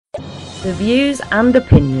The views and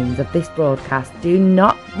opinions of this broadcast do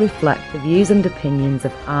not reflect the views and opinions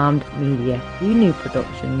of Armed Media, New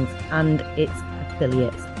Productions and its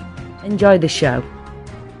affiliates. Enjoy the show.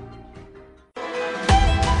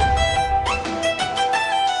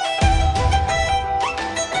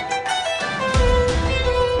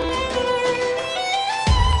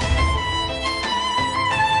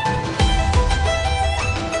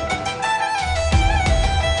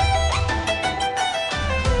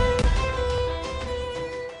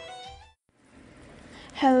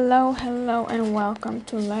 Hello, and welcome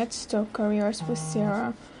to Let's Talk Careers with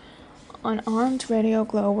Sara on Armed Radio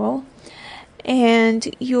Global.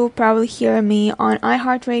 And you'll probably hear me on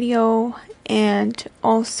iHeartRadio and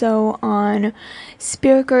also on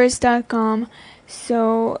Speakers.com.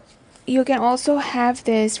 So you can also have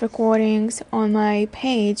these recordings on my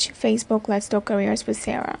page, Facebook, Let's Talk Careers with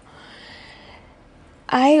Sara.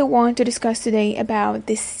 I want to discuss today about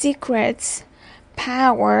the secrets,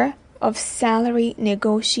 power of salary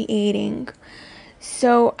negotiating.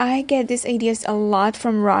 So I get these ideas a lot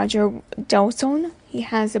from Roger Dawson. He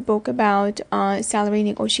has a book about salary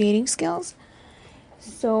negotiating skills.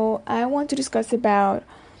 So I want to discuss about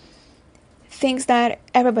things that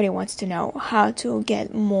everybody wants to know, how to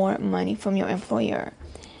get more money from your employer.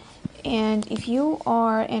 And if you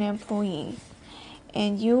are an employee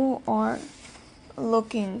and you are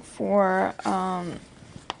looking for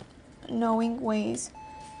knowing ways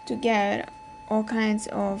to get all kinds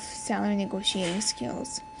of salary negotiating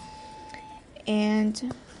skills,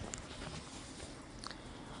 and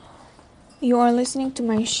you are listening to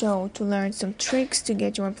my show to learn some tricks to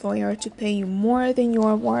get your employer to pay you more than you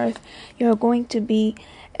are worth, you're going to be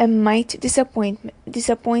a mite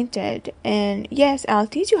disappointed. And yes, I'll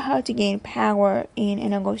teach you how to gain power in a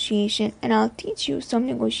negotiation, and I'll teach you some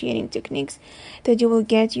negotiating techniques that you will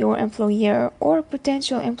get your employer or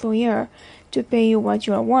potential employer to pay you what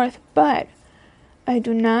you are worth. But I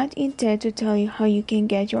do not intend to tell you how you can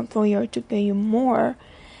get your employer to pay you more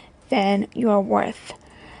than you are worth.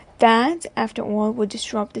 That, after all, would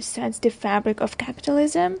disrupt the fabric of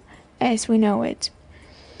capitalism as we know it.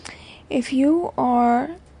 If you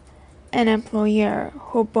are an employer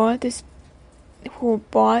who bought the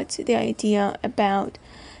idea about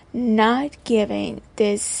not giving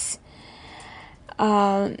this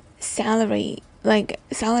salary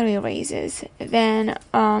raises, then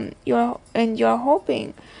you're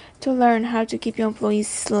hoping to learn how to keep your employees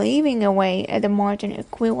slaving away at the margin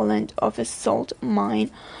equivalent of a salt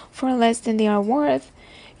mine for less than they are worth,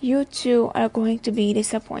 you too are going to be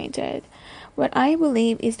disappointed. What I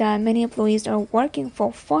believe is that many employees are working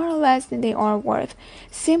for far less than they are worth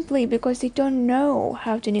simply because they don't know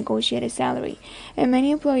how to negotiate a salary, and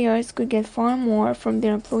many employers could get far more from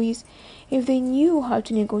their employees if they knew how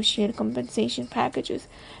to negotiate compensation packages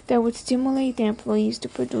that would stimulate their employees to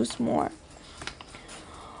produce more.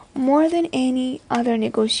 More than any other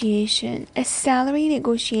negotiation, a salary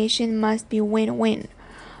negotiation must be win-win.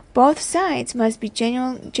 Both sides must be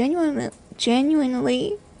genuinely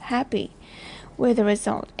happy with the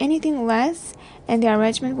result. Anything less, and the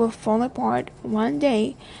arrangement will fall apart one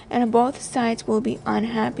day, and both sides will be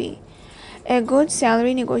unhappy. A good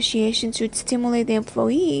salary negotiation should stimulate the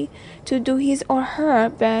employee to do his or her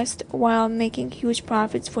best while making huge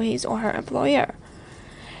profits for his or her employer.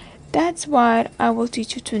 That's what I will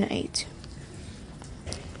teach you tonight.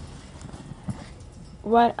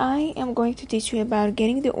 What I am going to teach you about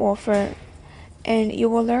getting the offer, and you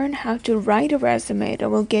will learn how to write a resume that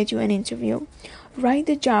will get you an interview. Write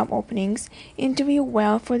the job openings, interview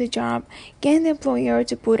well for the job, get the employer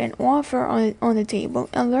to put an offer on the table,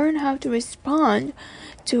 and learn how to respond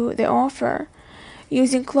to the offer,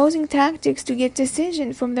 using closing tactics to get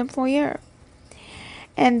decision from the employer.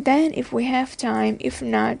 And then if we have time, if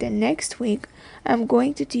not, then next week, I'm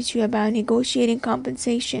going to teach you about negotiating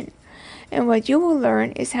compensation. And what you will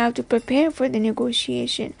learn is how to prepare for the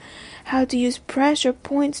negotiation, how to use pressure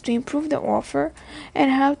points to improve the offer,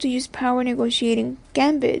 and how to use power negotiating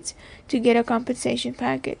gambits to get a compensation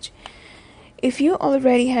package. If you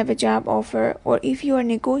already have a job offer, or if you are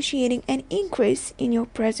negotiating an increase in your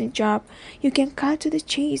present job, you can cut to the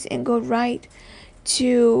chase and go right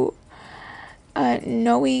to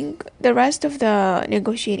knowing the rest of the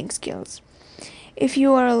negotiating skills. If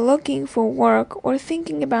you are looking for work or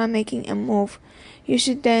thinking about making a move, you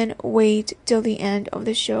should then wait till the end of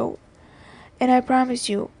the show. And I promise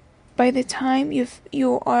you, by the time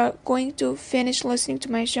you are going to finish listening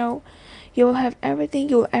to my show, you will have everything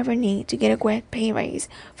you'll ever need to get a great pay raise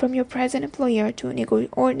from your present employer to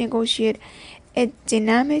negotiate a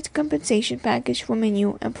dynamic compensation package from a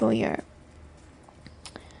new employer.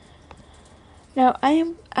 Now,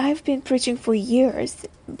 I've been preaching for years,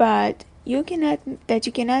 but you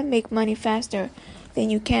cannot make money faster than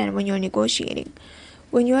you can when you're negotiating.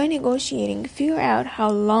 When you are negotiating, figure out how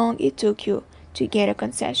long it took you to get a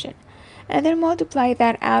concession, and then multiply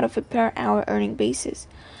that out of a per hour earning basis.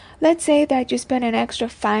 Let's say that you spend an extra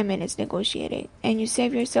 5 minutes negotiating, and you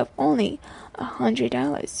save yourself only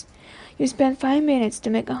 $100. You spend 5 minutes to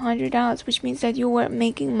make $100, which means that you were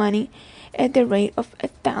making money at the rate of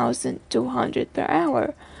 $1,200 per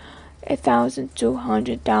hour,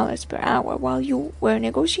 $1,200 per hour while you were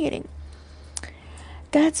negotiating.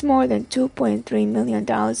 That's more than $2.3 million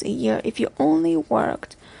a year if you only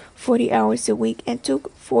worked 40 hours a week and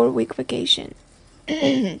took 4-week vacation.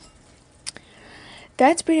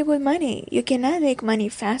 That's pretty good money. You cannot make money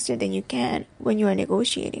faster than you can when you are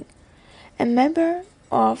negotiating. A member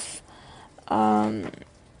of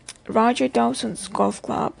Roger Dawson's golf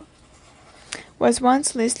club was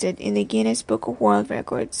once listed in the Guinness Book of World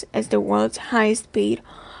Records as the world's highest paid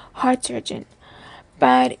heart surgeon.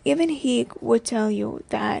 But even he would tell you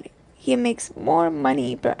that he makes more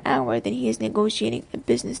money per hour than he is negotiating a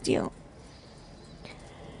business deal.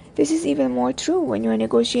 This is even more true when you are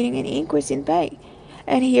negotiating an increase in pay.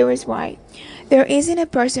 And here is why. There isn't a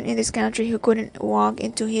person in this country who couldn't walk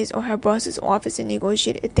into his or her boss's office and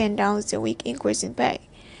negotiate a $10 a week increase in pay.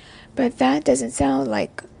 But that doesn't sound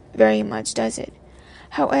like very much, does it?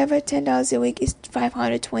 However, $10 a week is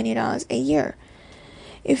 $520 a year.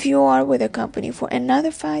 If you are with a company for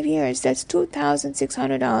another 5 years, that's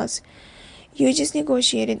 $2,600. You just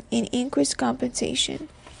negotiated an increased compensation.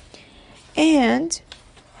 And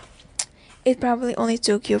it probably only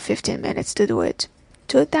took you 15 minutes to do it.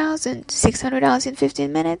 $2,600 in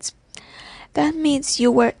 15 minutes? That means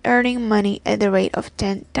you were earning money at the rate of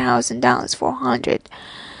 $10,000 for $100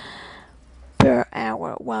 per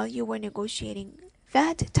hour while you were negotiating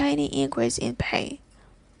that tiny increase in pay.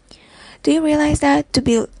 Do you realize that to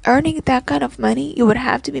be earning that kind of money, you would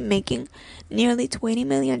have to be making nearly $20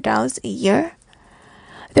 million a year?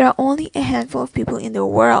 There are only a handful of people in the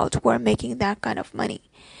world who are making that kind of money.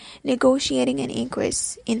 Negotiating an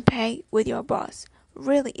increase in pay with your boss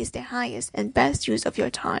really is the highest and best use of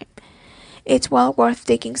your time. It's well worth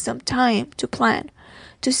taking some time to plan,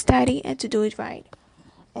 to study, and to do it right.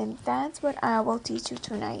 And that's what I will teach you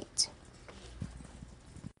tonight.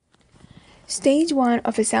 Stage 1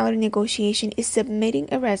 of a salary negotiation is submitting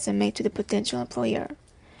a resume to the potential employer.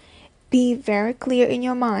 Be very clear in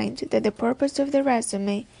your mind that the purpose of the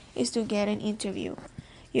resume is to get an interview.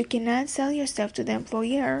 You cannot sell yourself to the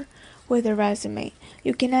employer with a resume.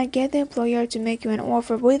 You cannot get the employer to make you an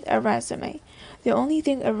offer with a resume. The only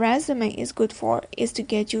thing a resume is good for is to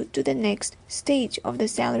get you to the next stage of the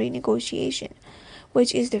salary negotiation,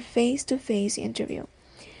 which is the face-to-face interview.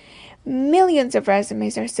 Millions of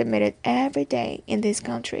resumes are submitted every day in this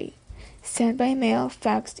country. Sent by mail,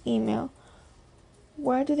 faxed, email.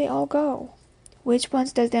 Where do they all go? Which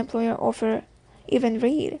ones does the employer offer even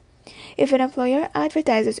read? If an employer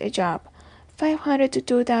advertises a job, 500 to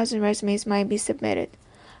 2,000 resumes might be submitted.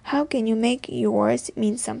 How can you make yours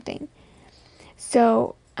mean something?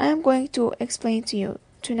 So I'm going to explain to you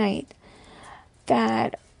tonight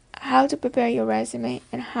that how to prepare your resume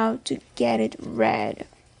and how to get it read.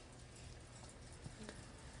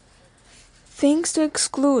 Things to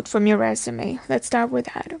exclude from your resume. Let's start with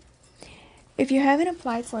that. If you haven't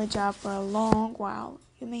applied for a job for a long while,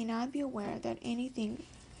 you may not be aware that anything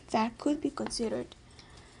that could be considered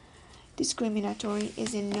discriminatory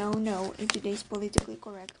is a no-no in today's politically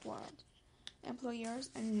correct world.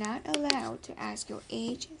 Employers are not allowed to ask your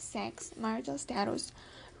age, sex, marital status,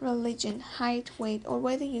 religion, height, weight, or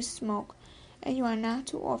whether you smoke, and you are not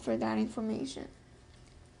to offer that information.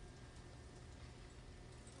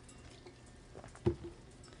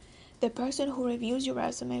 The person who reviews your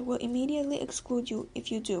resume will immediately exclude you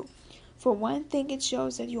if you do. For one thing, it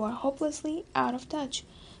shows that you are hopelessly out of touch,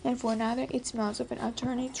 and for another, it smells of an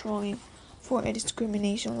attorney trolling for a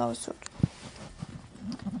discrimination lawsuit.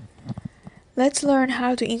 Let's learn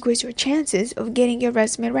how to increase your chances of getting your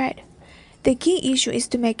resume read. The key issue is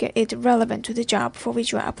to make it relevant to the job for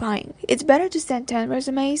which you are applying. It's better to send 10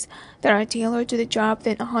 resumes that are tailored to the job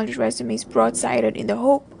than 100 resumes broadsided in the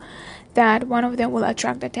hope that one of them will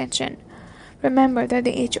attract attention. Remember that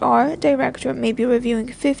the HR director may be reviewing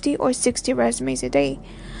 50 or 60 resumes a day,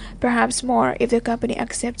 perhaps more if the company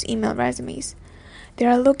accepts email resumes. They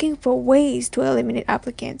are looking for ways to eliminate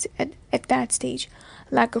applicants at that stage.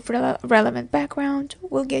 Lack of relevant background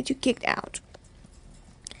will get you kicked out.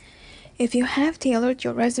 If you have tailored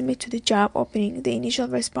your resume to the job opening, the initial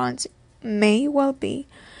response may well be,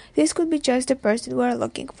 "This could be just the person we are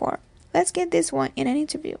looking for. Let's get this one in an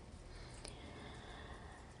interview."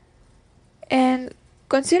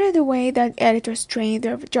 Consider the way that editors train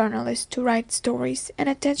their journalists to write stories, an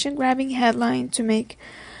attention-grabbing headline to make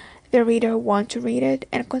the reader want to read it,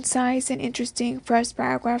 and a concise and interesting first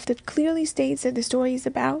paragraph that clearly states that the story is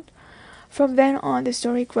about. From then on, the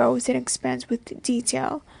story grows and expands with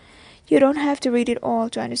detail. You don't have to read it all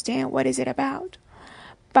to understand what is it about.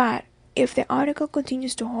 But if the article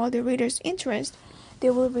continues to hold the reader's interest, they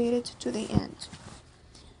will read it to the end.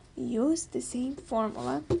 Use the same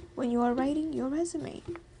formula when you are writing your resume.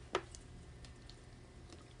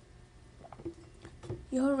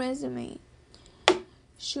 Your resume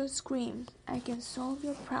should scream, "I can solve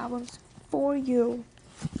your problems for you."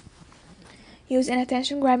 Use an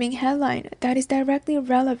attention-grabbing headline that is directly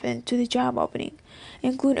relevant to the job opening.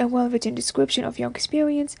 Include a well-written description of your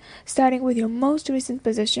experience, starting with your most recent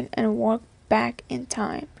position and work back in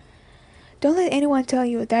time. Don't let anyone tell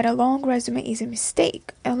you that a long resume is a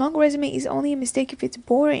mistake. A long resume is only a mistake if it's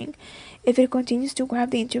boring. If it continues to grab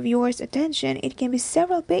the interviewer's attention, it can be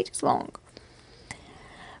several pages long.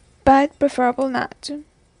 But preferable not.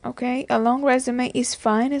 Okay? A long resume is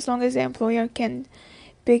fine as long as the employer can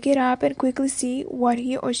pick it up and quickly see what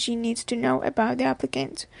he or she needs to know about the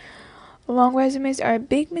applicant. Long resumes are a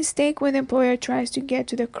big mistake when the employer tries to get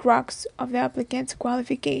to the crux of the applicant's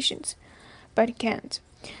qualifications, but can't.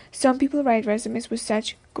 Some people write resumes with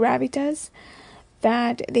such gravitas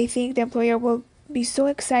that they think the employer will be so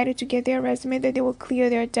excited to get their resume that they will clear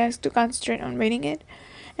their desk to concentrate on reading it,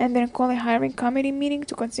 and then call a hiring committee meeting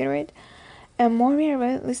to consider it. A more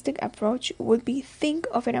realistic approach would be think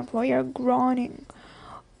of an employer groaning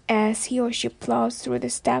as he or she plows through the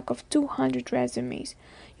stack of 200 resumes.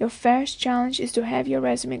 Your first challenge is to have your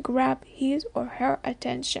resume grab his or her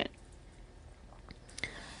attention.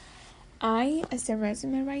 As a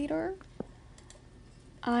resume writer,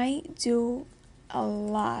 I do a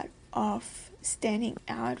lot of standing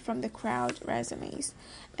out from the crowd resumes.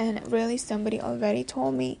 And really, somebody already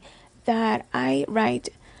told me that I write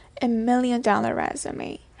a $1 million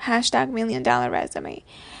resume, #$1 million resume.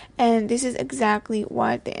 And this is exactly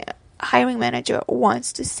what the hiring manager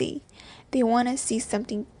wants to see. They want to see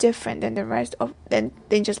something different than the rest of than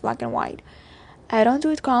just black and white. I don't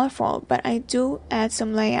do it colorful, but I do add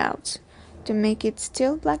some layouts to make it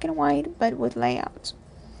still black and white, but with layouts.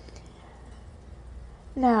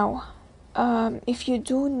 Now, if you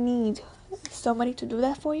do need somebody to do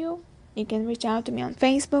that for you, you can reach out to me on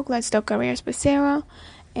Facebook, Let's Talk Careers with Sarah,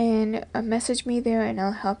 and message me there and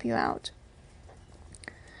I'll help you out.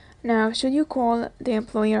 Now, should you call the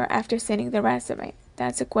employer after sending the resume?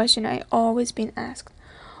 That's a question I always been asked.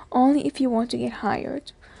 Only if you want to get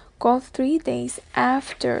hired. Call 3 days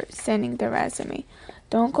after sending the resume.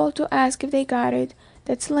 Don't call to ask if they got it.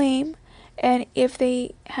 That's lame. And if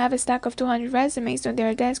they have a stack of 200 resumes on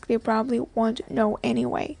their desk, they probably won't know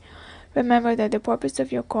anyway. Remember that the purpose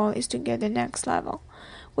of your call is to get the next level,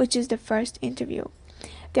 which is the first interview.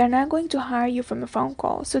 They're not going to hire you from a phone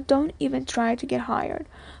call, so don't even try to get hired.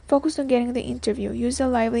 Focus on getting the interview. Use a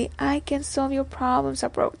lively, "I can solve your problems"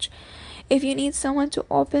 approach. If you need someone to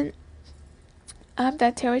open up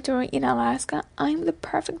that territory in Alaska, I'm the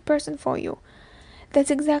perfect person for you.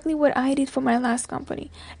 That's exactly what I did for my last company,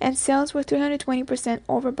 and sales were 320%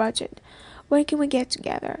 over budget. When can we get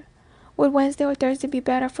together? Would Wednesday or Thursday be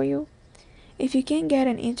better for you? If you can't get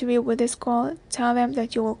an interview with this call, tell them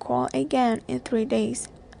that you will call again in 3 days,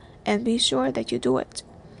 and be sure that you do it.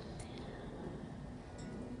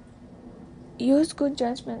 Use good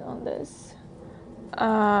judgment on this.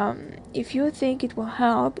 If you think it will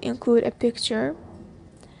help, include a picture,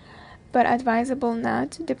 but advisable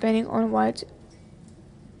not, depending on what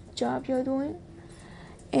job you're doing.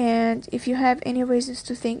 And if you have any reasons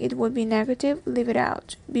to think it would be negative, leave it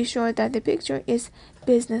out. Be sure that the picture is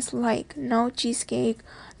business-like. No cheesecake,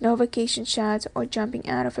 no vacation shots, or jumping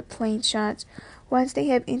out of a plane shots. Once they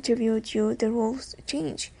have interviewed you, the rules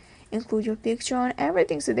change. Include your picture on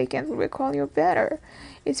everything so they can recall you better.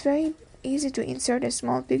 It's very easy to insert a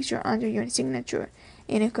small picture under your signature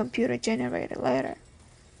in a computer-generated letter.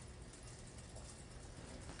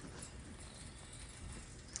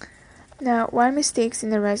 Now, why mistakes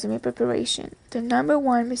in the resume preparation? The number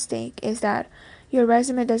one mistake is that your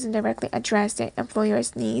resume doesn't directly address the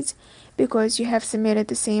employer's needs because you have submitted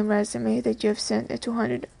the same resume that you have sent to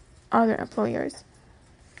 200 other employers.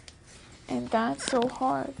 And that's so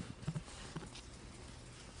hard.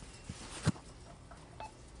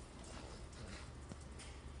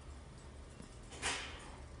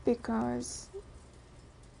 Because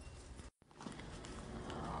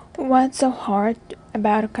what's so hard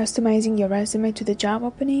about customizing your resume to the job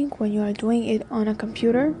opening when you are doing it on a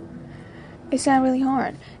computer? It's not really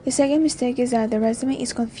hard. The second mistake is that the resume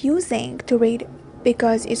is confusing to read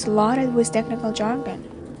because it's loaded with technical jargon.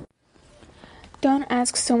 Don't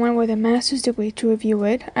ask someone with a master's degree to review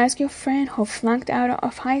it. Ask your friend who flunked out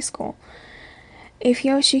of high school. If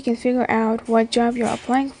he or she can figure out what job you're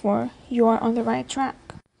applying for, you are on the right track.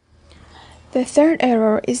 The third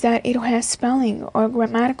error is that it has spelling or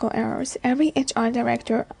grammatical errors. Every HR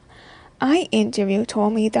director I interviewed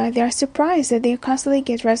told me that they are surprised that they constantly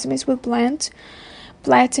get resumes with blatant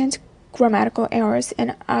grammatical errors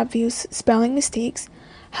and obvious spelling mistakes.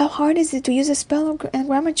 How hard is it to use a spell and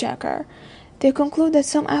grammar checker? They conclude that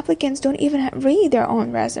some applicants don't even read their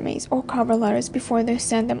own resumes or cover letters before they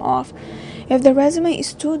send them off. If the resume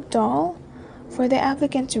is too dull for the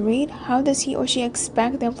applicant to read, how does he or she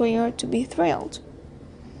expect the employer to be thrilled?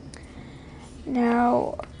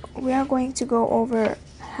 Now, we are going to go over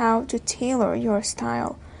how to tailor your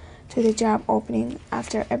style to the job opening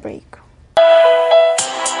after a break.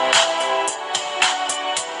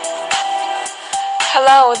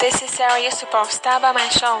 Hello, this is Sara Yusupov. Stop by my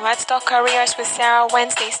show, Let's Talk Careers with Sarah,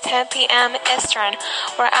 Wednesdays, 10 p.m. Eastern,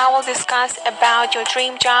 where I will discuss about your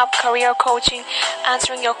dream job, career coaching,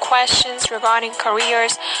 answering your questions regarding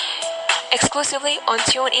careers, exclusively on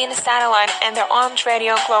TuneIn Satellite and the Armed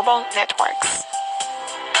Radio Global Networks.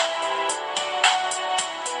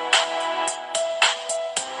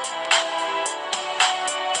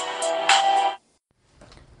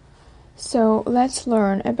 So let's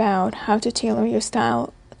learn about how to tailor your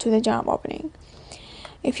style to the job opening.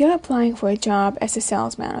 If you're applying for a job as a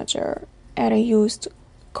sales manager at a used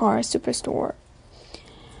car superstore,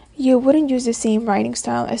 you wouldn't use the same writing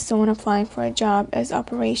style as someone applying for a job as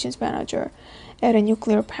operations manager at a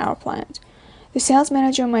nuclear power plant. The sales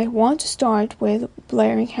manager might want to start with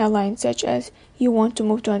blaring headlines such as, "You want to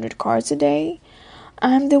move 200 cars a day?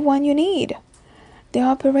 I'm the one you need." The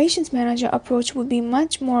operations manager approach would be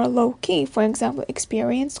much more low-key, for example,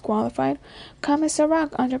 experienced, qualified, calm as a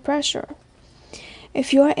rock under pressure.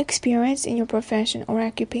 If you are experienced in your profession or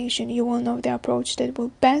occupation, you will know the approach that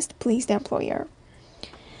will best please the employer.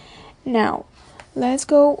 Now, let's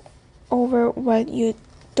go over what you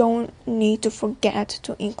don't need to forget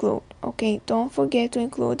to include. Okay, don't forget to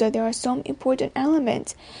include that there are some important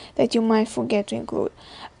elements that you might forget to include,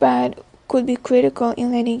 but could be critical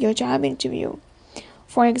in landing your job interview.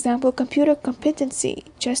 For example, computer competency.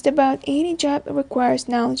 Just about any job requires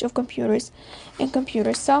knowledge of computers and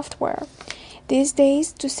computer software. These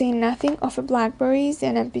days, to say nothing of Blackberries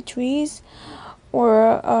and MP3s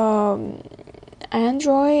or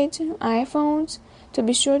Android, iPhones, to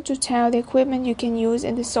be sure to tell the equipment you can use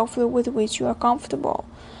and the software with which you are comfortable.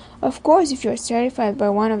 Of course, if you are certified by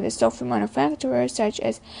one of the software manufacturers such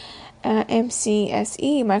as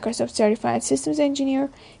MCSE, Microsoft Certified Systems Engineer,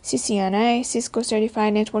 CCNA, Cisco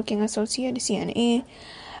Certified Networking Associate, CNE,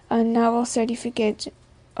 a Naval Certificate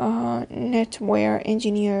Netware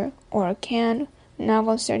Engineer, or CAN,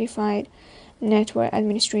 Naval Certified Network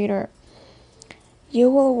Administrator. You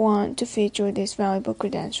will want to feature these valuable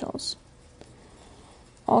credentials.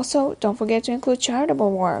 Also, don't forget to include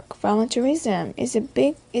charitable work. Volunteerism is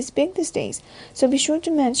big these days, so be sure to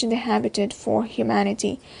mention the Habitat for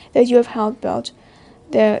Humanity that you have helped build,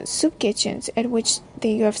 the soup kitchens at which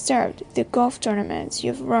you have served, the golf tournaments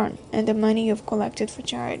you've run, and the money you've collected for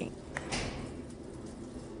charity.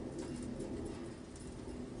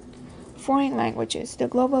 Foreign languages. The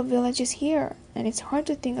global village is here, and it's hard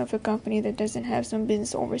to think of a company that doesn't have some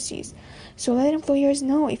business overseas. So let employers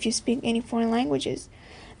know if you speak any foreign languages.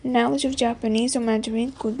 Knowledge of Japanese or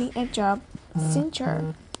Mandarin could be a job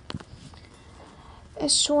cincher. A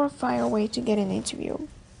surefire way to get an interview.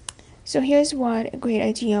 So here's what a great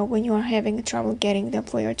idea when you are having trouble getting the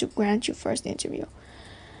employer to grant you first interview.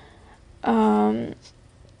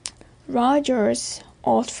 Roger's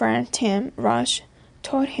old friend Tim Rush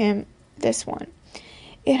taught him this one.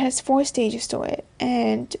 It has 4 stages to it,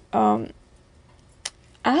 and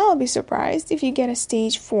I'll be surprised if you get a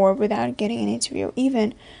stage 4 without getting an interview,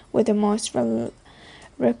 even with the most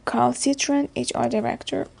recalcitrant HR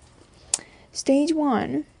director. Stage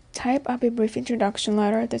 1. Type up a brief introduction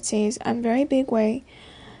letter that says, "I'm very big way.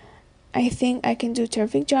 I think I can do a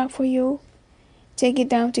terrific job for you." Take it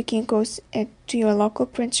down to Kinko's to your local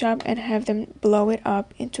print shop and have them blow it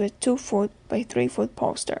up into a 2-foot by 3-foot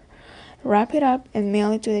poster. Wrap it up and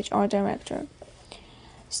mail it to the HR director.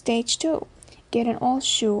 Stage 2. Get an old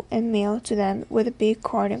shoe and mail it to them with a big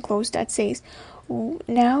card enclosed that says,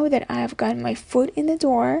 "Now that I have gotten my foot in the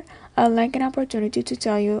door, I'd like an opportunity to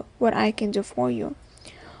tell you what I can do for you.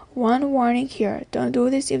 One warning here, don't do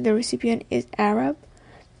this if the recipient is Arab,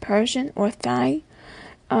 Persian, or Thai.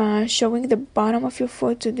 Showing the bottom of your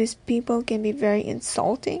foot to these people can be very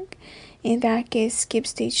insulting. In that case, skip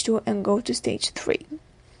stage 2 and go to stage 3.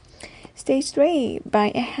 Stage 3,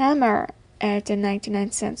 buy a hammer at the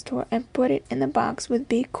 99-cent store and put it in a box with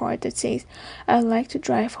big card that says, "I'd like to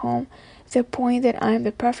drive home the point that I'm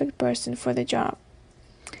the perfect person for the job."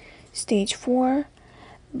 Stage 4,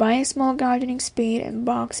 buy a small gardening spade and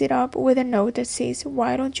box it up with a note that says,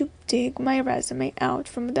 "Why don't you dig my resume out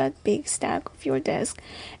from that big stack of your desk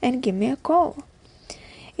and give me a call?"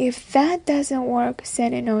 If that doesn't work,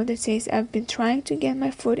 send a note that says, "I've been trying to get my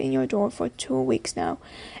foot in your door for 2 weeks now.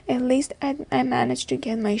 At least I managed to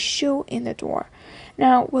get my shoe in the door.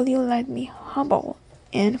 Now, will you let me hobble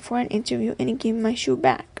in for an interview and give my shoe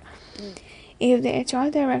back?" If the HR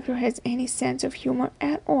director has any sense of humor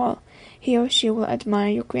at all, he or she will admire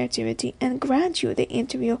your creativity and grant you the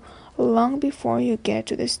interview long before you get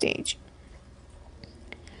to the stage.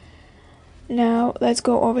 Now, let's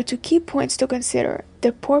go over to key points to consider.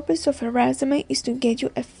 The purpose of a resume is to get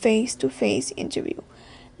you a face-to-face interview.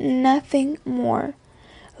 Nothing more.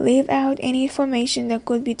 Leave out any information that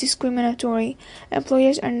could be discriminatory.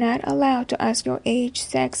 Employers are not allowed to ask your age,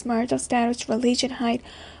 sex, marital status, religion, height,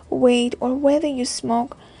 weight, or whether you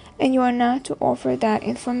smoke, and you are not to offer that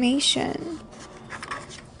information.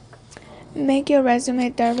 Make your resume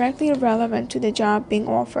directly relevant to the job being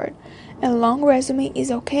offered. A long resume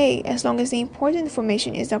is okay as long as the important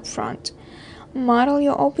information is up front. Model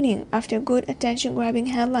your opening after a good attention-grabbing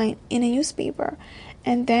headline in a newspaper,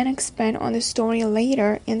 and then expand on the story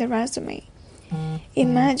later in the resume.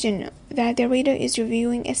 Imagine that the reader is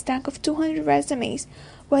reviewing a stack of 200 resumes.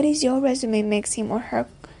 What is your resume makes him or her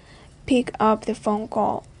pick up the phone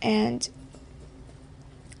call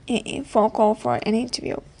for an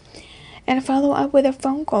interview, and follow up with a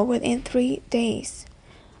phone call within 3 days.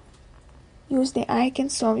 Use the "I can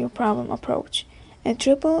solve your problem" approach, and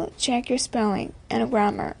triple check your spelling and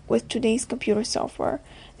grammar with today's computer software.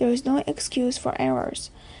 There is no excuse for errors.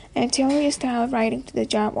 And tailor your style of writing to the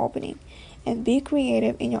job opening, and be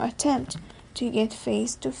creative in your attempt to get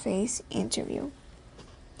face-to-face interview.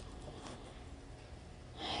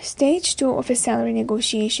 Stage 2 of a salary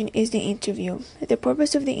negotiation is the interview. The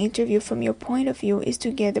purpose of the interview from your point of view is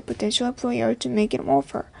to get the potential employer to make an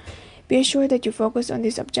offer. Be assured that you focus on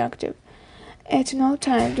this objective. At no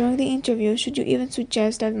time during the interview should you even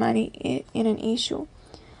suggest that money in an issue.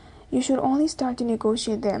 You should only start to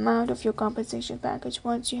negotiate the amount of your compensation package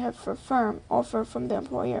once you have a firm offer from the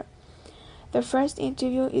employer. The first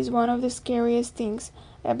interview is one of the scariest things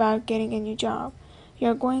about getting a new job.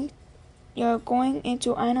 You're going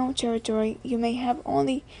into unknown territory. You may have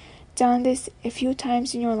only done this a few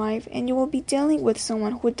times in your life, and you will be dealing with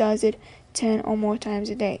someone who does it 10 or more times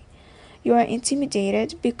a day. You are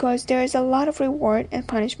intimidated because there is a lot of reward and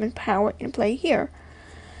punishment power in play here.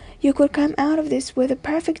 You could come out of this with a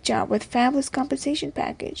perfect job with fabulous compensation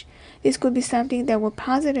package. This could be something that will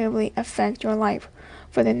positively affect your life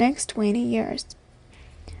for the next 20 years.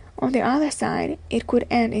 On the other side, it could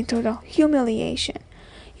end in total humiliation.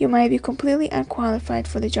 You might be completely unqualified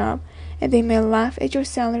for the job, and they may laugh at your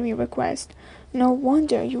salary request. No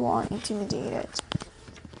wonder you are intimidated.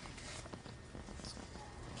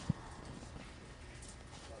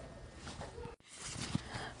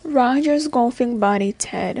 Roger's golfing buddy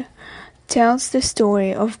Ted tells the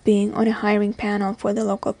story of being on a hiring panel for the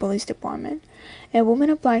local police department. A woman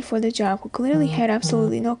applied for the job who clearly had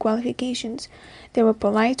absolutely no qualifications. They were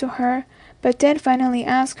polite to her, but Ted finally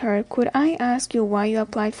asked her, "Could I ask you why you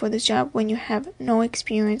applied for this job when you have no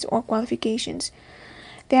experience or qualifications?"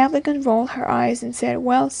 The applicant rolled her eyes and said,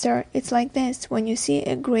 "Well, sir, it's like this. When you see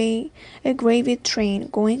a gravy train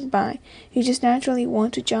going by, you just naturally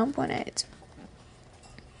want to jump on it."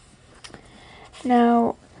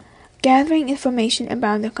 Now, gathering information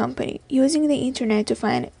about the company, using the internet to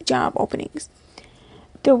find job openings.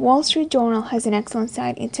 The Wall Street Journal has an excellent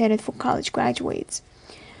site intended for college graduates.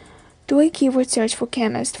 Do a keyword search for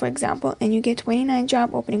chemist, for example, and you get 29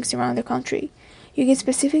 job openings around the country. You get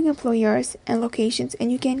specific employers and locations,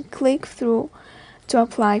 and you can click through to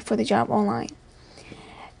apply for the job online.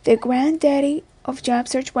 The granddaddy of job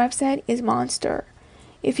search website is Monster.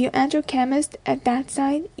 If you enter chemist at that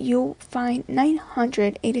site, you'll find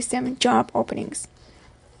 987 job openings.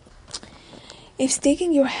 If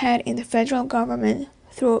sticking your head in the federal government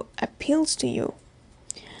through appeals to you,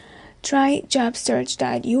 try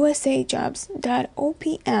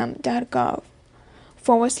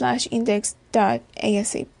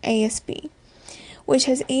jobsearch.upm.gov/index.asp, which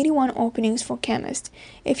has 81 openings for chemists.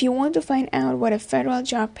 If you want to find out what a federal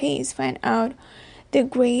job pays, find out the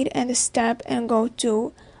grade and the step and go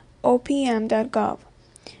to opm.gov.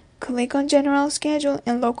 Click on General Schedule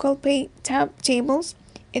and Local Pay tab tables.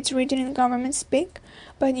 It's written in government speak,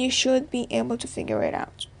 but you should be able to figure it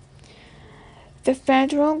out. The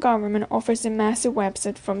federal government offers a massive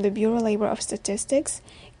website from the Bureau of Labor of Statistics.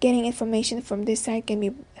 Getting information from this site can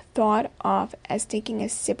be thought of as taking a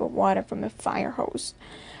sip of water from a fire hose.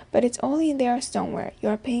 But it's only there somewhere. You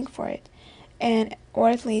are paying for it. Or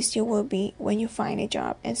at least you will be when you find a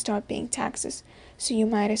job and start paying taxes. So you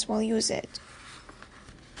might as well use it.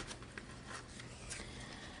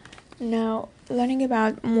 Now, learning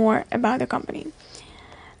more about the company.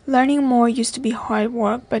 Learning more used to be hard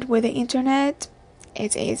work, but with the internet,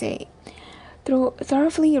 it's easy.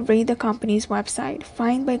 Thoroughly read the company's website.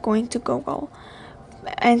 Find by going to Google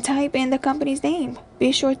and type in the company's name.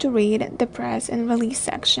 Be sure to read the press and release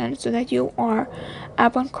section so that you are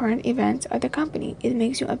up on current events of the company. It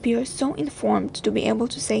makes you appear so informed to be able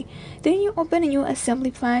to say, didn't you open a new assembly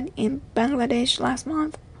plant in Bangladesh last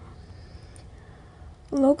month?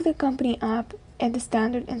 Look the company up at the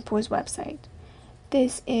Standard & Poor's website.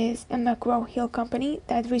 This is a McGraw-Hill company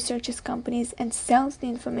that researches companies and sells the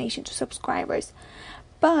information to subscribers,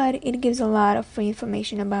 but it gives a lot of free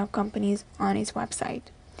information about companies on its website.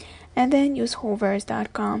 And then use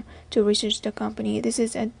Hoovers.com to research the company. This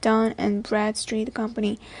is a Dun & Bradstreet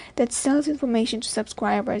company that sells information to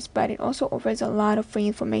subscribers, but it also offers a lot of free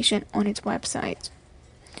information on its website.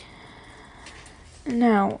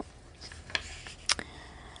 Now,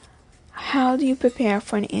 how do you prepare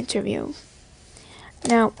for an interview?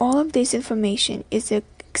 Now, all of this information is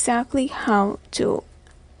exactly how to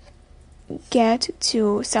get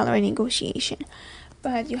to salary negotiation.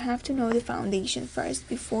 But you have to know the foundation first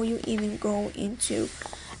before you even go into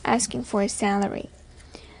asking for a salary.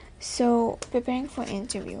 So, preparing for an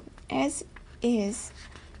interview, as is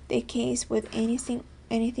the case with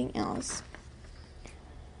anything else.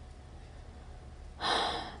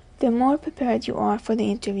 The more prepared you are for the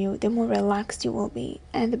interview, the more relaxed you will be,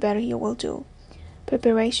 and the better you will do.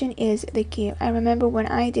 Preparation is the key. I remember when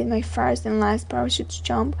I did my first and last parachute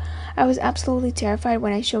jump, I was absolutely terrified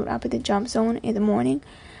when I showed up at the jump zone in the morning.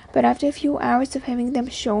 But after a few hours of having them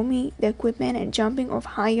show me the equipment and jumping off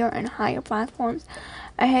higher and higher platforms,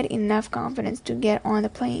 I had enough confidence to get on the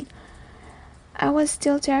plane. I was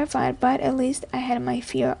still terrified, but at least I had my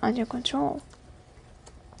fear under control.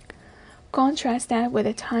 Contrast that with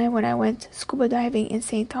the time when I went scuba diving in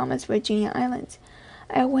St. Thomas, Virginia Islands.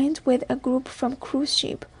 I went with a group from cruise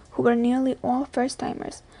ship who were nearly all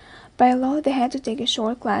first-timers. By law, they had to take a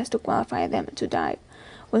short class to qualify them to dive.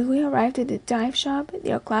 When we arrived at the dive shop,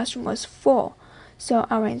 their classroom was full, so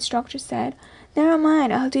our instructor said, "Never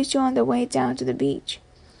mind, I'll teach you on the way down to the beach."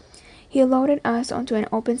 He loaded us onto an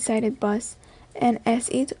open-sided bus, and as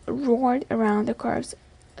it roared around the curves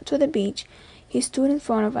to the beach, he stood in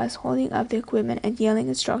front of us holding up the equipment and yelling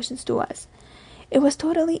instructions to us. It was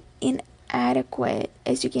totally inadequate.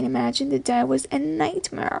 As you can imagine, the dive was a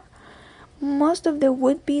nightmare. Most of the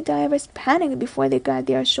would-be divers panicked before they got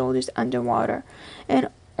their shoulders underwater, and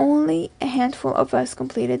only a handful of us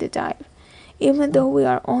completed the dive. Even though we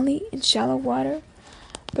are only in shallow water,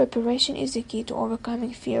 preparation is the key to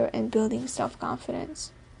overcoming fear and building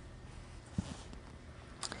self-confidence.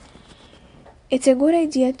 It's a good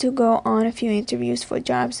idea to go on a few interviews for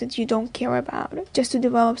jobs that you don't care about, just to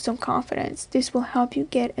develop some confidence. This will help you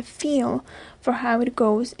get a feel for how it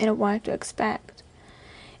goes and what to expect.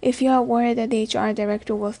 If you are worried that the HR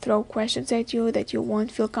director will throw questions at you that you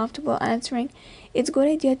won't feel comfortable answering, it's a good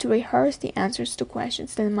idea to rehearse the answers to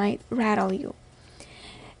questions that might rattle you.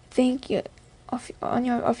 Think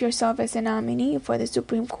of yourself as a nominee for the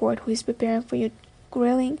Supreme Court who is preparing for your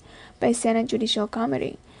grilling by Senate Judicial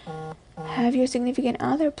Committee. Have your significant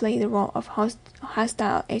other play the role of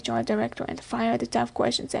hostile HR director and fire the tough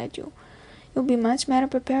questions at you. You'll be much better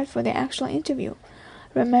prepared for the actual interview.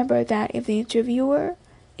 Remember that if the interviewer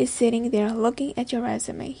is sitting there looking at your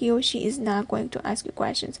resume, he or she is not going to ask you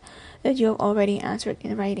questions that you have already answered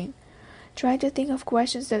in writing. Try to think of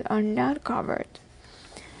questions that are not covered.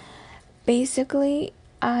 Basically,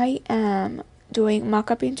 I am doing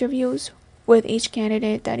mock-up interviews with each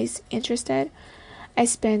candidate that is interested. I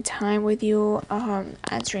spend time with you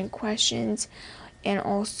answering questions and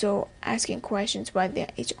also asking questions what the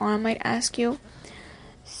HR might ask you.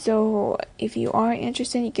 So if you are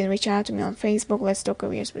interested, you can reach out to me on Facebook, Let's Talk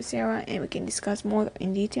Careers with Sarah, and we can discuss more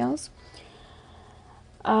in details.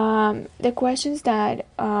 The questions that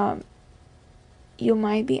you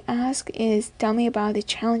might be asked is, tell me about the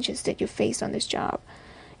challenges that you faced on this job.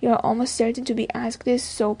 You are almost certain to be asked this,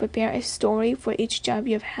 so prepare a story for each job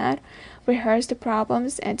you've had. Rehearse the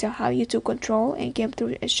problems and tell how you took control and came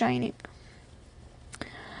through it shining.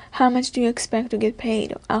 How much do you expect to get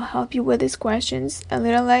paid? I'll help you with these questions a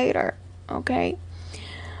little later, okay?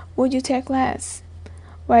 Would you take less?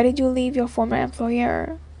 Why did you leave your former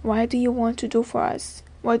employer? What do you want to do for us?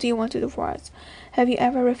 Have you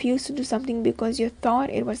ever refused to do something because you thought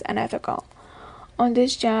it was unethical? On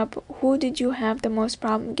this job, who did you have the most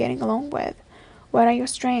problem getting along with? What are your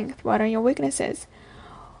strengths? What are your weaknesses?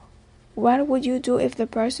 What would you do if the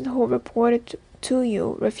person who reported to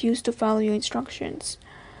you refused to follow your instructions?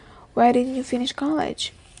 Why didn't you finish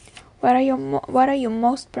college? What are you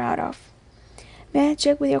most proud of? May I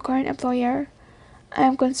check with your current employer? I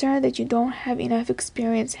am concerned that you don't have enough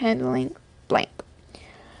experience handling blank.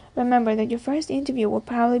 Remember that your first interview will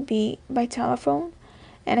probably be by telephone.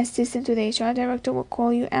 An assistant to the HR director will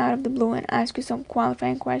call you out of the blue and ask you some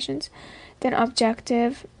qualifying questions. Then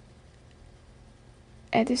objective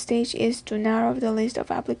at this stage is to narrow the list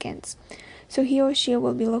of applicants. So he or she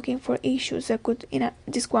will be looking for issues that could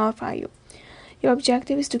disqualify you. Your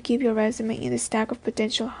objective is to keep your resume in the stack of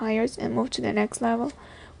potential hires and move to the next level,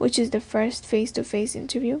 which is the first face-to-face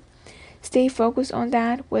interview. Stay focused on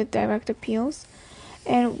that with direct appeals.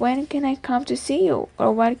 And when can I come to see you?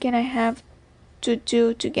 Or what can I have to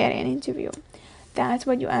do to get an interview? That's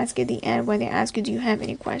what you ask at the end when they ask you, do you have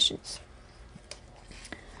any questions?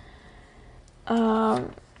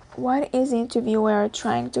 What is the interviewer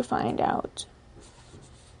trying to find out?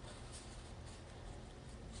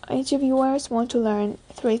 Interviewers want to learn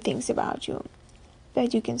 3 things about you: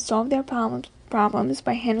 that you can solve their problems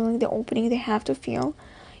by handling the opening they have to fill.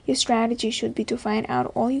 Your strategy should be to find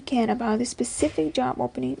out all you can about the specific job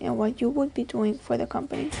opening and what you would be doing for the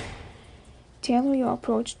company. Tailor your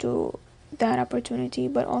approach to that opportunity,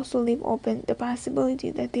 but also leave open the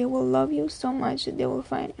possibility that they will love you so much that they will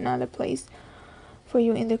find another place for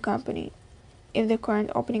you in the company if the current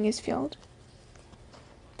opening is filled.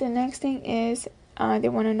 The next thing is they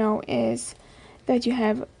want to know is that you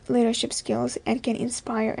have leadership skills and can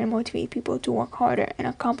inspire and motivate people to work harder and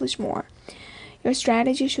accomplish more. Your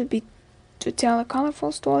strategy should be to tell a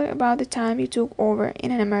colorful story about the time you took over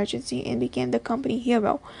in an emergency and became the company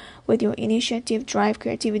hero with your initiative, drive,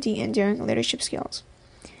 creativity, and daring leadership skills.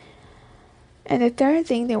 And the third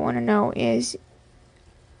thing they want to know is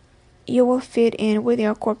you will fit in with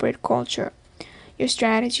your corporate culture. Your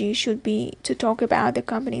strategy should be to talk about the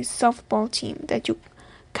company's softball team that you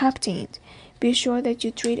captained. Be sure that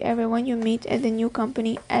you treat everyone you meet at the new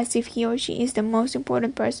company as if he or she is the most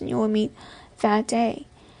important person you will meet that day.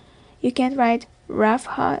 You can't write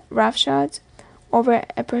roughshod over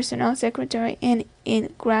a personnel secretary and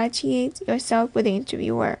ingratiate yourself with the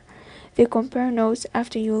interviewer. They compare notes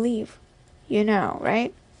after you leave. You know,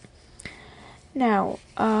 right? Now,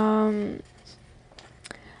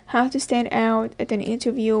 how to stand out at an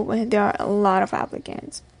interview when there are a lot of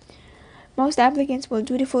applicants. Most applicants will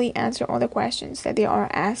dutifully answer all the questions that they are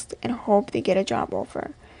asked and hope they get a job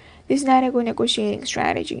offer. This is not a good negotiating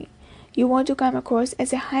strategy. You want to come across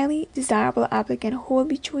as a highly desirable applicant who will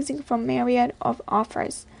be choosing from a myriad of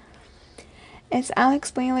offers. As I'll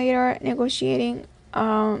explain later, negotiating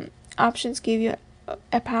options give you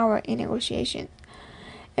a power in negotiation.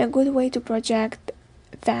 A good way to project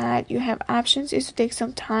that you have options is to take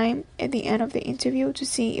some time at the end of the interview to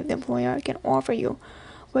see if the employer can offer you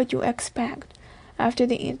what you expect. After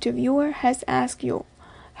the interviewer has asked you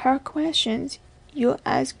her questions, you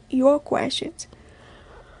ask your questions.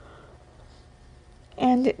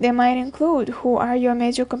 And they might include, who are your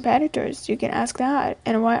major competitors? You can ask that.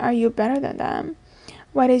 And why are you better than them?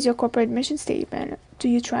 What is your corporate mission statement? Do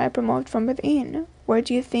you try to promote from within? Where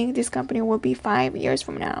do you think this company will be 5 years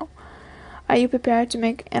from now? Are you prepared to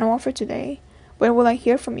make an offer today? When will I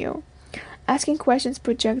hear from you? Asking questions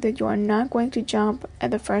project that you are not going to jump at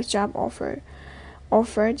the first job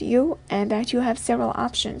offered you and that you have several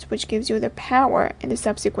options, which gives you the power in the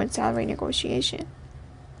subsequent salary negotiation.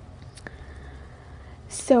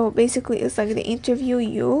 So basically it's like they interview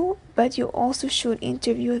you, but you also should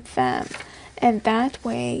interview them. And that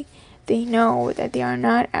way they know that they are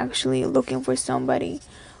not actually looking for somebody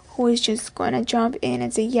who is just going to jump in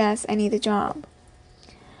and say, yes, I need a job.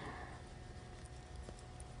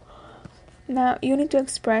 Now, you need to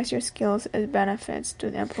express your skills as benefits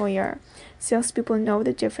to the employer. Salespeople know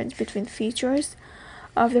the difference between features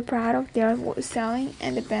of the product they are selling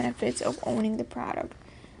and the benefits of owning the product.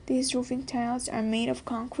 These roofing tiles are made of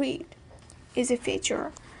concrete is a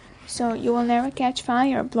feature. So you will never catch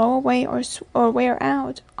fire, blow away, or wear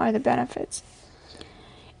out are the benefits.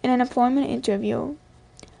 In an employment interview,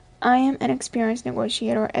 I am an experienced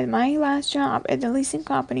negotiator. At my last job at the leasing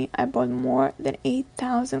company, I bought more than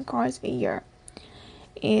 8,000 cars a year.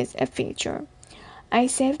 Is a feature. I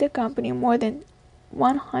saved the company more than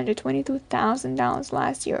 $122,000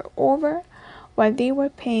 last year, over what they were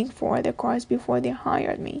paying for the course before they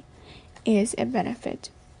hired me is a benefit.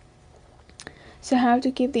 So how to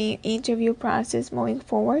keep the interview process moving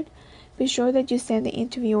forward? Be sure that you send the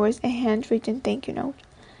interviewers a handwritten thank you note.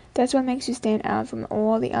 That's what makes you stand out from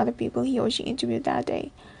all the other people he or she interviewed that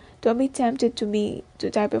day. Don't be tempted to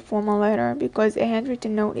type a formal letter, because a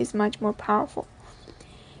handwritten note is much more powerful.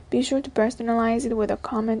 Be sure to personalize it with a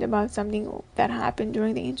comment about something that happened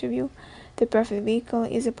during the interview. The perfect vehicle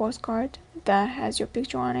is a postcard that has your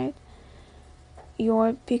picture on it.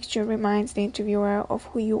 Your picture reminds the interviewer of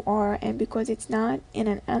who you are, and because it's not in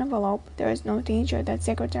an envelope, there is no danger that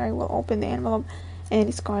secretary will open the envelope and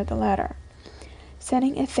discard the letter.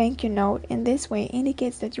 Sending a thank you note in this way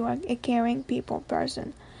indicates that you are a caring people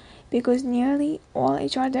person, because nearly all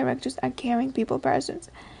HR directors are caring people persons.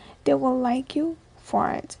 They will like you for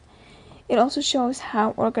it. It also shows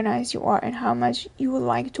how organized you are and how much you would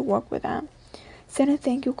like to work with them. Send a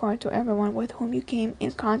thank you card to everyone with whom you came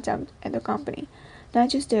in contact at the company, not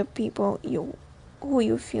just the people who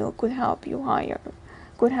you feel could help or hire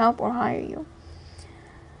you.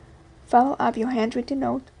 Follow up your handwritten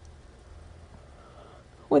note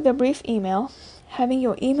with a brief email. Having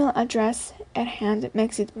your email address at hand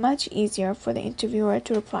makes it much easier for the interviewer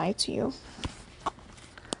to reply to you.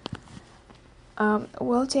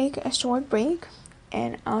 We'll take a short break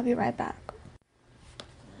and I'll be right back.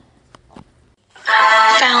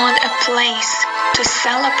 Found a place to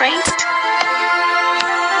celebrate?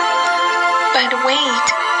 But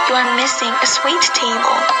wait, you are missing a sweet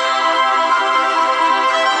table.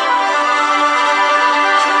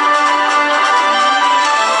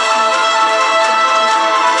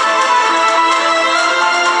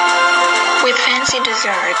 With fancy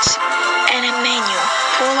desserts and a menu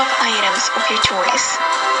full of items of your choice.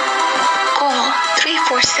 Call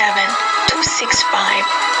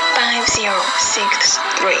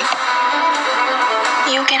 347-265-5063.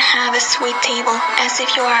 You can have a sweet table as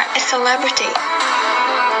if you are a celebrity.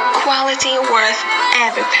 Quality worth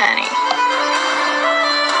every penny.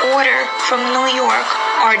 Order from New York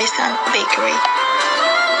Artisan Bakery.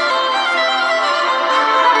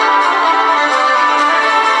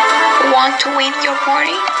 Want to win your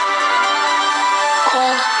party?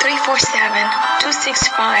 Call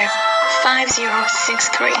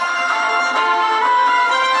 347-265-5063.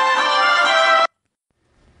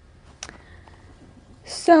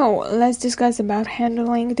 So, let's discuss about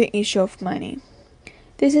handling the issue of money.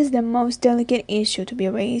 This is the most delicate issue to be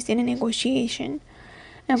raised in a negotiation.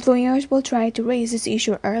 Employers will try to raise this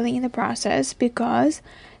issue early in the process because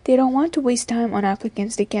they don't want to waste time on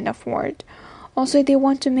applicants they can't afford. Also, they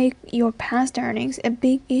want to make your past earnings a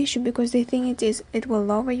big issue because they think it will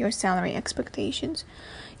lower your salary expectations.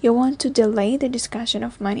 You want to delay the discussion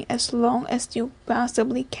of money as long as you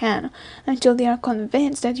possibly can until they are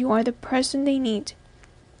convinced that you are the person they need.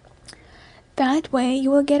 That way,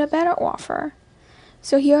 you will get a better offer.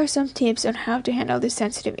 So here are some tips on how to handle this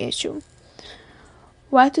sensitive issue.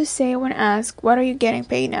 What to say when asked, "What are you getting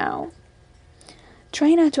paid now?"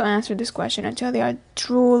 Try not to answer this question until they are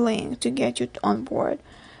drooling to get you on board.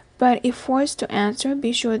 But if forced to answer,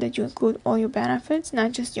 be sure that you include all your benefits,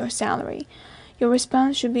 not just your salary. Your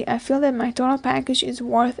response should be, "I feel that my total package is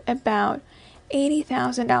worth about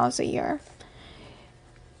 $80,000 a year."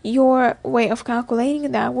 Your way of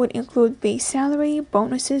calculating that would include base salary,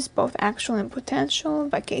 bonuses, both actual and potential,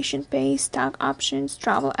 vacation pay, stock options,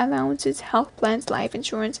 travel allowances, health plans, life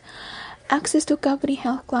insurance, access to company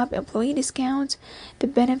health club, employee discounts, the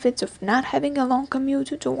benefits of not having a long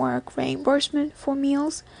commute to work, reimbursement for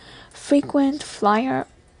meals, frequent flyer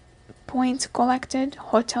points collected,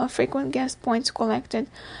 hotel frequent guest points collected,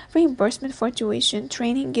 reimbursement for tuition,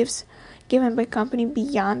 training gifts given by company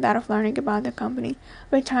beyond that of learning about the company,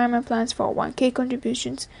 retirement plans for 1K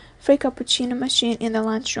contributions, free cappuccino machine in the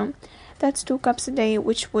lunchroom. That's 2 cups a day,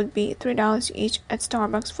 which would be $3 each at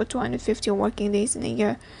Starbucks for 250 working days in a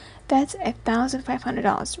year. That's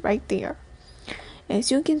 $1,500 right there. As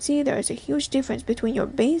you can see, there is a huge difference between your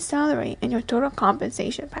base salary and your total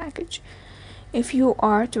compensation package. If you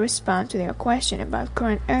are to respond to their question about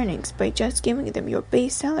current earnings by just giving them your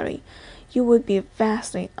base salary, you would be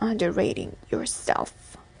vastly underrating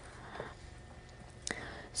yourself.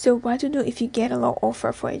 So what to do if you get a low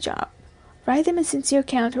offer for a job? Write them a sincere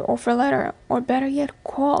counter offer letter, or better yet,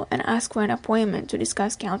 call and ask for an appointment to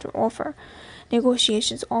discuss counter offer.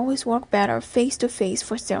 Negotiations always work better face to face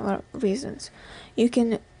for several reasons. You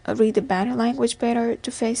can read the body language better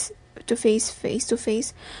face to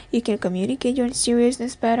face. You can communicate your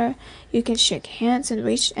seriousness better. You can shake hands and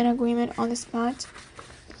reach an agreement on the spot.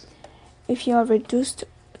 If you are reduced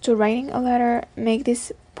to writing a letter, make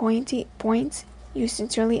these points you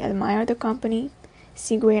sincerely admire the company,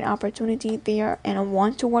 see great opportunity there, and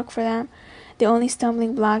want to work for them. The only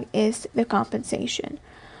stumbling block is the compensation.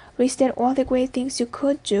 Restate all the great things you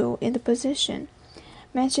could do in the position.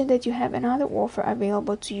 Mention that you have another offer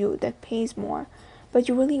available to you that pays more, but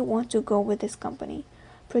you really want to go with this company.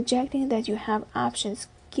 Projecting that you have options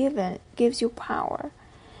gives you power.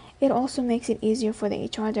 It also makes it easier for the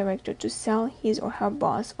HR director to sell his or her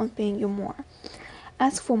boss on paying you more.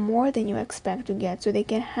 Ask for more than you expect to get so they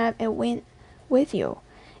can have a win with you.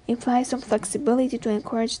 Imply some flexibility to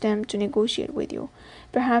encourage them to negotiate with you.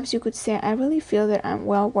 Perhaps you could say, I really feel that I'm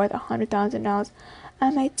well worth $100,000. I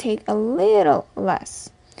might take a little less.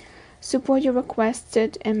 Support your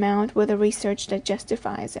requested amount with a research that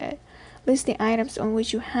justifies it. List the items on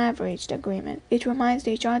which you have reached agreement. It reminds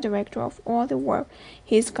the HR director of all the work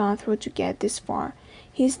he's gone through to get this far.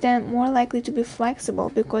 He's then more likely to be flexible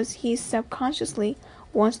because he subconsciously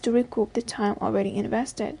wants to recoup the time already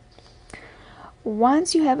invested.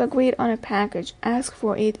 Once you have agreed on a package, ask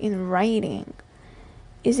for it in writing.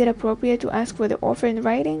 Is it appropriate to ask for the offer in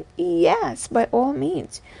writing? Yes, by all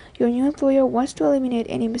means. Your new employer wants to eliminate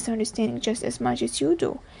any misunderstanding just as much as you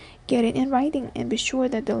do. Get it in writing and be sure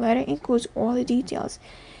that the letter includes all the details.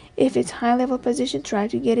 If it's high-level position, try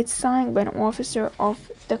to get it signed by an officer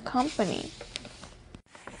of the company.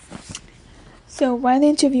 So what the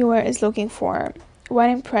interviewer is looking for, what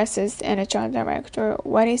impresses an HR director,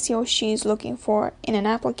 what is he or she is looking for in an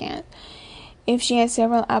applicant. If she has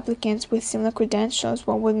several applicants with similar credentials,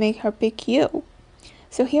 what would make her pick you?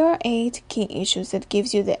 So here are 8 key issues that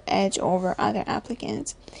gives you the edge over other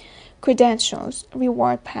applicants. Credentials,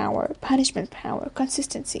 reward power, punishment power,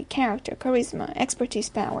 consistency, character, charisma, expertise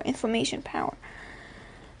power, information power.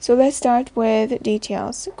 So let's start with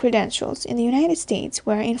details. Credentials. In the United States,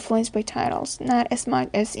 we are influenced by titles, not as much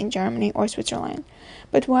as in Germany or Switzerland,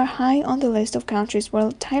 but we are high on the list of countries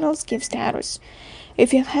where titles give status.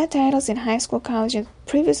 If you have had titles in high school, college, and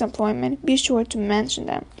previous employment, be sure to mention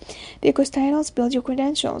them. Because titles build your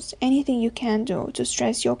credentials. Anything you can do to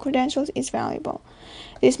stress your credentials is valuable.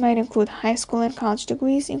 This might include high school and college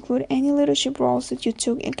degrees, include any leadership roles that you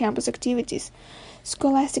took in campus activities,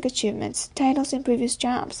 scholastic achievements, titles in previous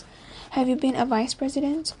jobs. Have you been a vice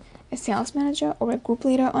president, a sales manager, or a group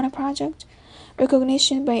leader on a project?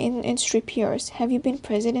 Recognition by industry peers. Have you been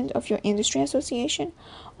president of your industry association,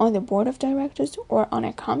 on the board of directors, or on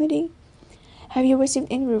a committee? Have you received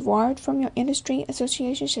any reward from your industry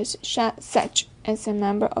association such as a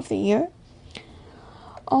member of the year?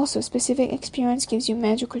 Also, specific experience gives you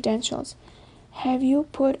major credentials. Have you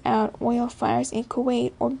put out oil fires in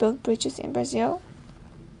Kuwait or built bridges in Brazil?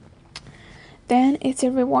 Then it's a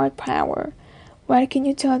reward power. What can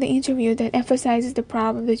you tell the interviewer that emphasizes the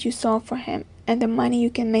problem that you solve for him and the money you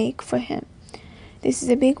can make for him? This is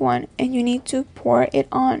a big one, and you need to pour it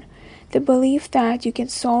on. The belief that you can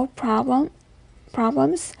solve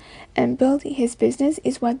problems and build his business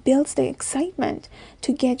is what builds the excitement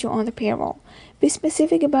to get you on the payroll. Be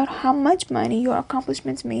specific about how much money your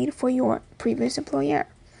accomplishments made for your previous employer.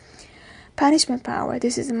 Punishment power.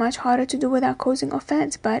 This is much harder to do without causing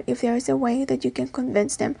offense, but if there is a way that you can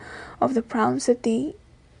convince them of the problems that they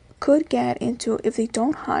could get into if they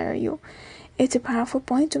don't hire you, it's a powerful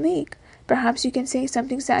point to make. Perhaps you can say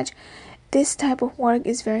something such, this type of work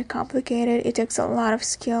is very complicated, it takes a lot of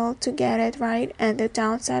skill to get it right, and the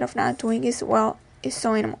downside of not doing it well is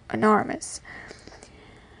so enormous.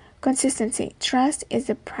 Consistency. Trust is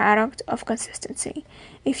a product of consistency.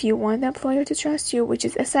 If you want the employer to trust you, which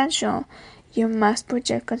is essential, you must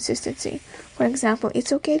project consistency. For example,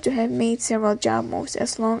 it's okay to have made several job moves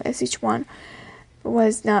as long as each one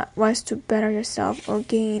was to better yourself or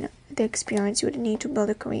gain the experience you would need to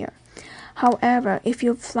build a career. However, if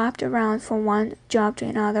you've flopped around from one job to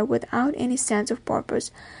another without any sense of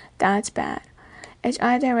purpose, that's bad.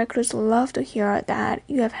 HR directors love to hear that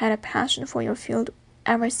you have had a passion for your field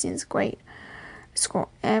ever since grade school.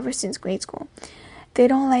 They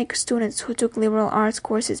don't like students who took liberal arts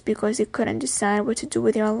courses because they couldn't decide what to do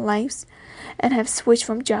with their lives and have switched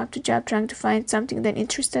from job to job trying to find something that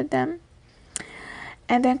interested them.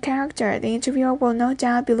 And then character. The interviewer will no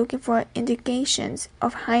doubt be looking for indications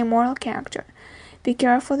of high moral character. Be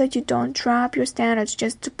careful that you don't drop your standards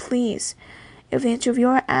just to please. If the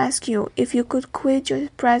interviewer asks you if you could quit your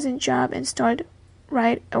present job and start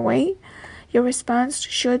right away, your response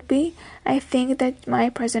should be, I think that my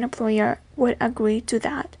present employer would agree to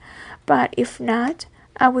that. But if not,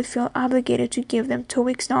 I would feel obligated to give them 2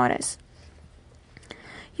 weeks' notice.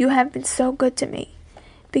 You have been so good to me.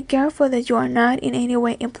 Be careful that you are not in any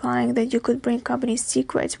way implying that you could bring company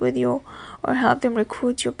secrets with you or help them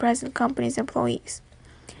recruit your present company's employees.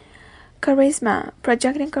 Charisma.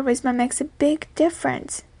 Projecting charisma makes a big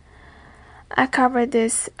difference. I covered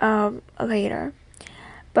this later.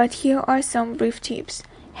 But here are some brief tips.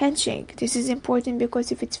 Handshake. This is important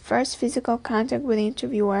because if it's first physical contact with the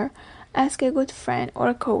interviewer, ask a good friend or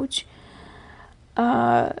a coach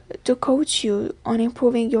to coach you on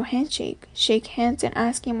improving your handshake. Shake hands and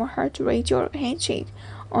ask him or her to rate your handshake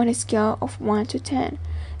on a scale of 1 to 10.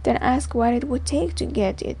 Then ask what it would take to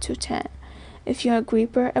get it to 10. If you're a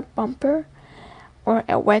gripper, a bumper, or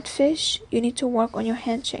a wet fish, you need to work on your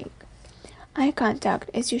handshake. Eye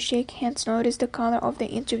contact. As you shake hands, notice the color of the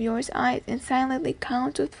interviewer's eyes and silently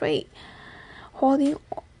count to 3. Holding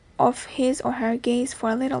off his or her gaze for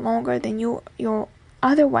a little longer than you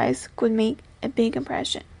otherwise could make a big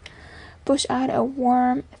impression. Push out a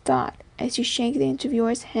warm thought as you shake the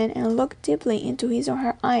interviewer's hand and look deeply into his or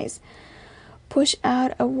her eyes. Push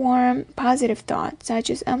out a warm, positive thought, such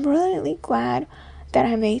as, I'm really glad that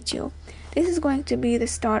I met you. This is going to be the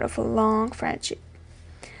start of a long friendship.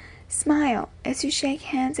 Smile as you shake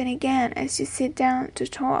hands and again as you sit down to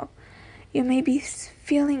talk. You may be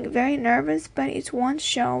feeling very nervous, but it won't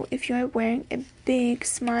show if you are wearing a big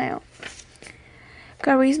smile.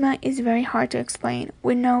 Charisma is very hard to explain.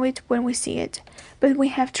 We know it when we see it, but we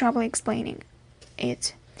have trouble explaining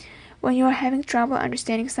it. When you are having trouble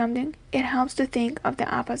understanding something, it helps to think of the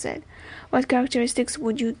opposite. What characteristics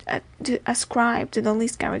would you ascribe to the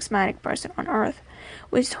least charismatic person on earth?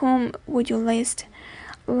 With whom would you least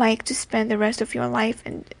like to spend the rest of your life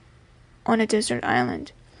on a desert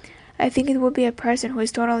island? I think it would be a person who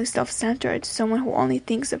is totally self-centered, someone who only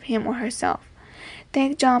thinks of him or herself.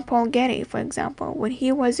 Take John Paul Getty, for example. When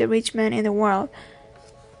he was a rich man in the world,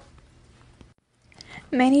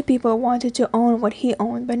 many people wanted to own what he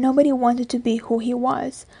owned, but nobody wanted to be who he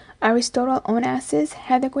was. Aristotle Onassis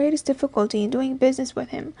had the greatest difficulty in doing business with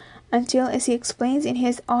him, until, as he explains in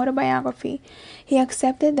his autobiography, he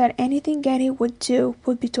accepted that anything Getty would do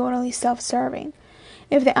would be totally self-serving.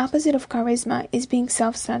 If the opposite of charisma is being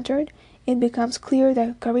self-centered, it becomes clear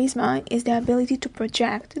that charisma is the ability to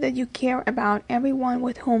project that you care about everyone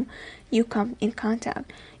with whom you come in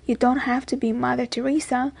contact. You don't have to be Mother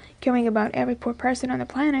Teresa, caring about every poor person on the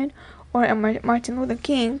planet, or a Martin Luther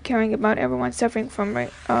King, caring about everyone suffering from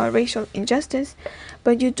racial injustice,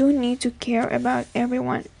 but you do need to care about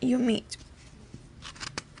everyone you meet.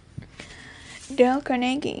 Dale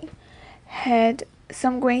Carnegie had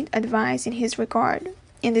some great advice in this regard.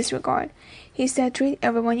 He said, treat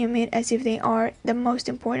everyone you meet as if they are the most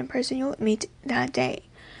important person you'll meet that day.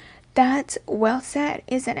 That's well said,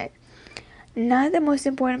 isn't it? Not the most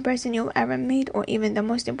important person you'll ever meet, or even the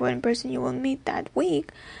most important person you will meet that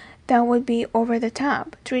week. That would be over the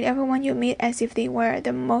top. Treat everyone you meet as if they were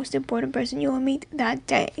the most important person you will meet that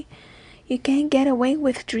day. You can't get away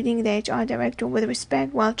with treating the HR director with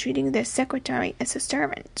respect while treating the secretary as a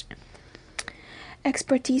servant.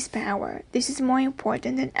 Expertise power. This is more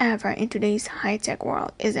important than ever in today's high-tech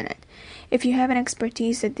world, isn't it? If you have an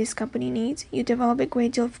expertise that this company needs, you develop a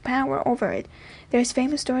great deal of power over it. There's a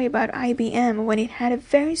famous story about IBM when it had a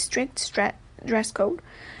very strict dress code.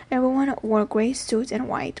 Everyone wore gray suits and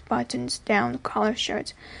white buttons-down collar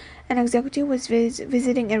shirts. An executive was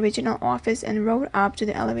visiting a regional office and rode up to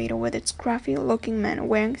the elevator with a scruffy-looking man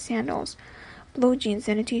wearing sandals, blue jeans,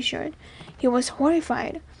 and a t-shirt. He was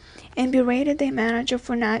horrified and berated the manager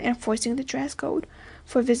for not enforcing the dress code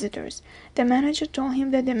for visitors. The manager told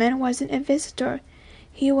him that the man wasn't a visitor.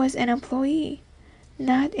 He was an employee.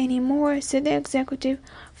 Not anymore, said the executive.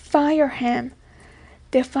 Fire him.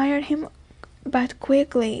 They fired him, but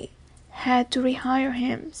quickly had to rehire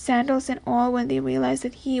him, sandals and all, when they realized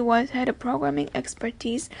that he had a programming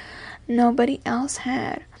expertise nobody else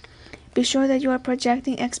had. Be sure that you are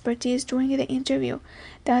projecting expertise during the interview.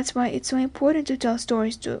 That's why it's so important to tell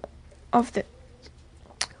stories of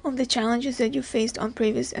the challenges that you faced on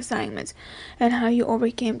previous assignments and how you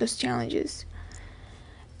overcame those challenges.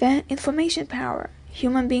 Then, information power.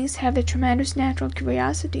 Human beings have the tremendous natural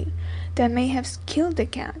curiosity that may have killed the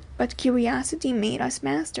cat, but curiosity made us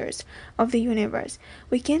masters of the universe.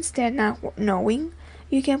 We can't stand not knowing.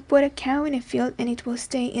 You can put a cow in a field and it will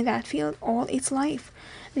stay in that field all its life,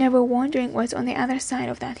 never wondering what's on the other side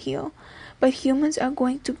of that hill. But humans are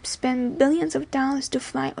going to spend billions of dollars to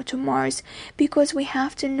fly to Mars because we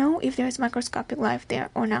have to know if there is microscopic life there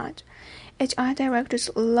or not. HR directors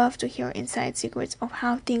love to hear inside secrets of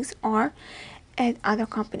how things are at other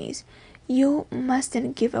companies. You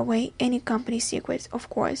mustn't give away any company secrets, of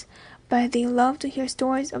course, but they love to hear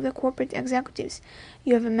stories of the corporate executives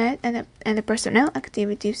you have met and the personnel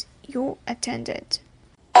activities you attended.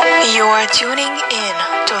 You are tuning in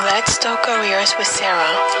to Let's Talk Careers with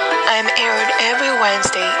Sara. I'm aired every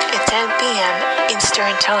Wednesday at 10 p.m.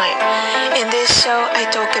 Eastern Time. In this show, I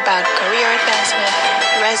talk about career advancement,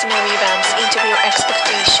 resume revamps, interview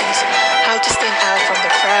expectations, how to stand out from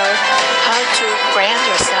the crowd, how to brand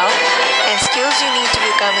yourself, and skills you need to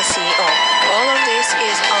become a CEO. All of this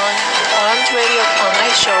is on Armed Radio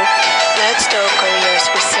online show, Let's Talk Careers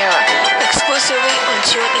with Sara, exclusively on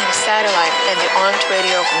TuneIn Satellite and the Armed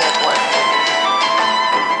Radio Network.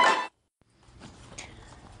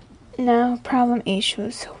 Now, problem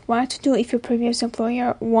issues. What to do if your previous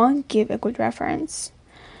employer won't give a good reference?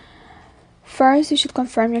 First, you should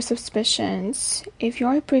confirm your suspicions. If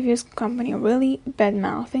your previous company really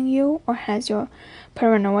bad-mouthing you or has your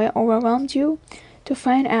paranoia overwhelmed you, to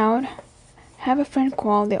find out, have a friend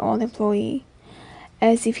call the old employee,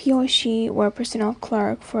 as if he or she were a personnel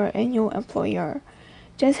clerk for a new employer.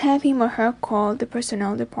 Just have him or her call the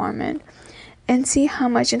personnel department and see how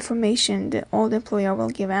much information the old employer will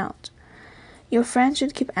give out. Your friend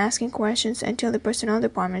should keep asking questions until the personnel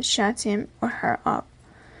department shuts him or her up.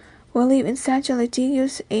 We live in such a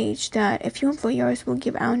litigious age that a few employers will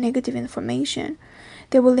give out negative information.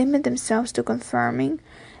 They will limit themselves to confirming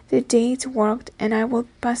the dates worked, and I will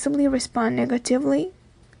possibly respond negatively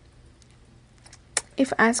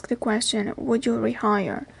if asked the question, would you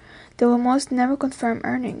rehire? They will most never confirm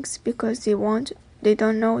earnings because they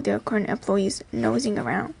don't know their current employees nosing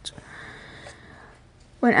around.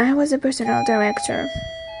 When I was a personnel director,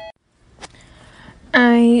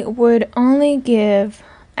 I would only give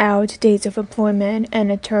out dates of employment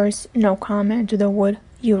and a terse no comment to the would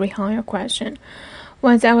you rehire question.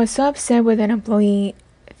 Once I was so upset with an employee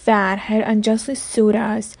that had unjustly sued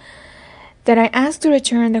us that I asked to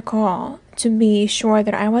return the call to be sure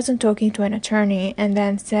that I wasn't talking to an attorney, and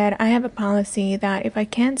then said I have a policy that if I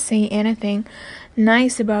can't say anything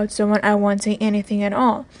nice about someone, I won't say anything at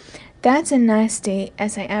all. That's as nasty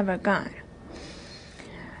as I ever got.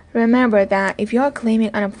 Remember that if you are claiming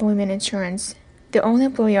unemployment insurance, the old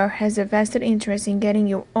employer has a vested interest in getting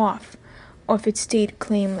you off of its state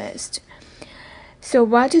claim list. So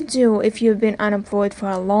what to do if you've been unemployed for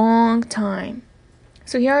a long time?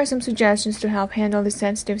 So here are some suggestions to help handle this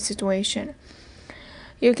sensitive situation.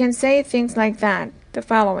 You can say things like that, the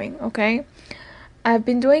following, okay? I've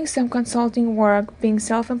been doing some consulting work. Being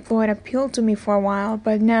self-employed appealed to me for a while,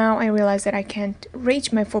 but now I realize that I can't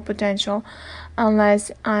reach my full potential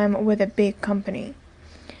unless I'm with a big company.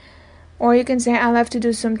 Or you can say, I left to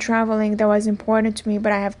do some traveling that was important to me,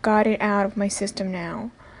 but I have got it out of my system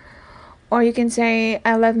now. Or you can say,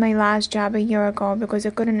 I left my last job a year ago because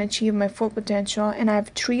I couldn't achieve my full potential, and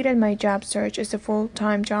I've treated my job search as a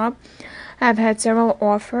full-time job. I've had several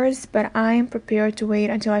offers, but I'm prepared to wait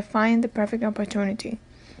until I find the perfect opportunity.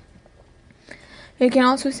 You can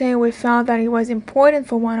also say, we felt that it was important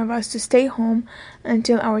for one of us to stay home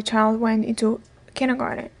until our child went into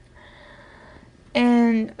kindergarten.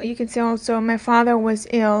 And you can say also, my father was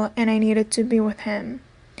ill and I needed to be with him.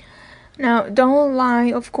 Now, don't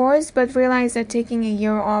lie, of course, but realize that taking a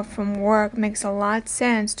year off from work makes a lot of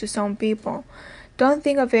sense to some people. Don't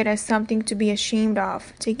think of it as something to be ashamed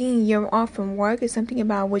of. Taking a year off from work is something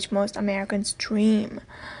about which most Americans dream.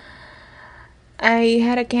 I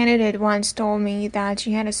had a candidate once told me that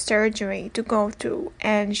she had a surgery to go through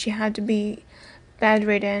and she had to be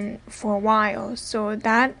bedridden for a while. So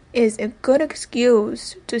that is a good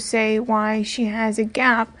excuse to say why she has a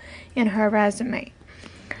gap in her resume.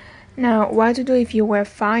 Now, what to do if you were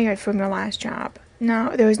fired from your last job?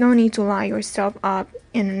 Now, there is no need to lie yourself up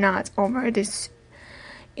in a knot over this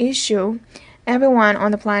issue. Everyone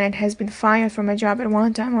on the planet has been fired from a job at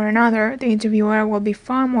one time or another. The interviewer will be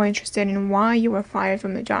far more interested in why you were fired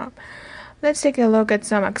from the job. Let's take a look at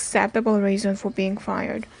some acceptable reasons for being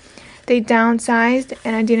fired. They downsized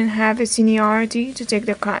and I didn't have the seniority to take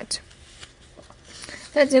the cut.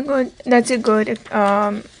 That's a good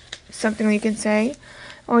something you can say.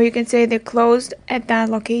 Or you can say they closed at that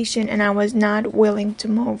location and I was not willing to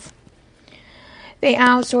move. I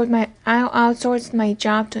outsourced my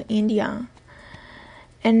job to India.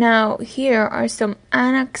 And now here are some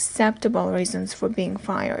unacceptable reasons for being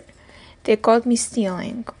fired. They caught me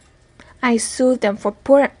stealing. I sued them for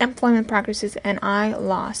poor employment practices and I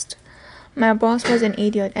lost. My boss was an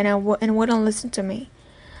idiot and wouldn't listen to me.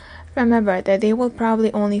 Remember that they will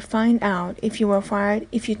probably only find out if you were fired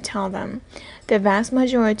if you tell them. The vast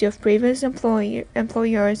majority of previous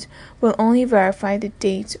employers will only verify the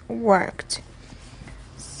dates worked.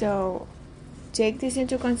 So take this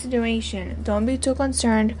into consideration. Don't be too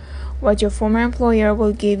concerned what your former employer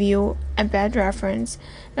will give you a bad reference.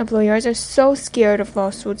 Employers are so scared of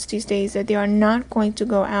lawsuits these days that they are not going to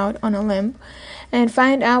go out on a limb and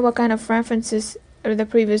find out what kind of references the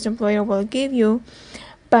previous employer will give you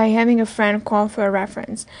by having a friend call for a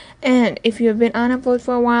reference. And if you have been unemployed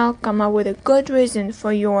for a while, come up with a good reason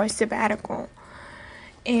for your sabbatical.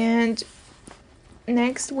 And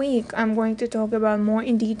next week, I'm going to talk about more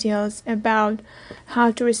in details about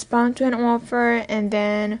how to respond to an offer and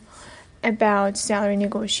then about salary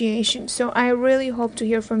negotiation. So I really hope to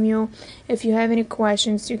hear from you. If you have any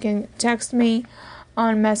questions, you can text me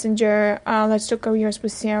on Messenger. Let's Talk Careers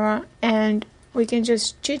with Sarah, and we can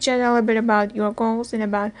just chit-chat a little bit about your goals and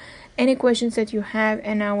about any questions that you have,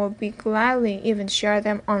 and I will be gladly even share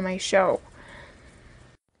them on my show.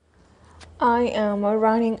 I am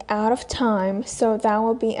running out of time, so that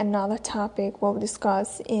will be another topic we'll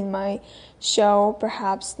discuss in my show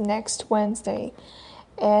perhaps next Wednesday.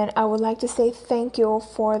 And I would like to say thank you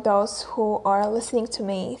for those who are listening to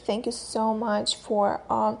me. Thank you so much for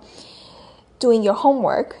doing your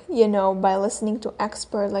homework, by listening to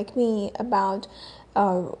experts like me about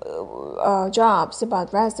jobs,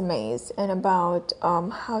 about resumes, and about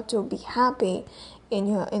how to be happy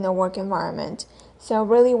in a work environment. So I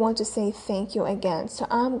really want to say thank you again. So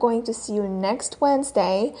I'm going to see you next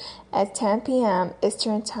Wednesday at 10 p.m.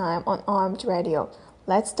 Eastern Time on Armed Radio.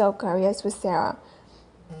 Let's Talk Careers with Sarah.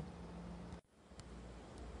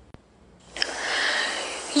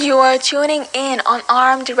 You are tuning in on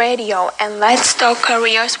Armed Radio and Let's Talk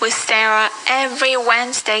Careers with Sarah every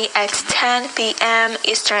Wednesday at 10 p.m.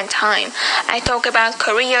 Eastern Time. I talk about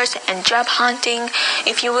careers and job hunting.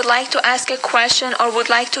 If you would like to ask a question or would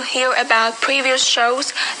like to hear about previous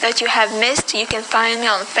shows that you have missed, you can find me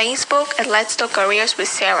on Facebook at Let's Talk Careers with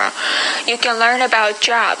Sarah. You can learn about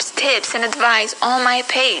jobs, tips, and advice on my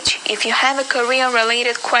page. If you have a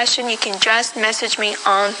career-related question, you can just message me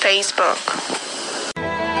on Facebook.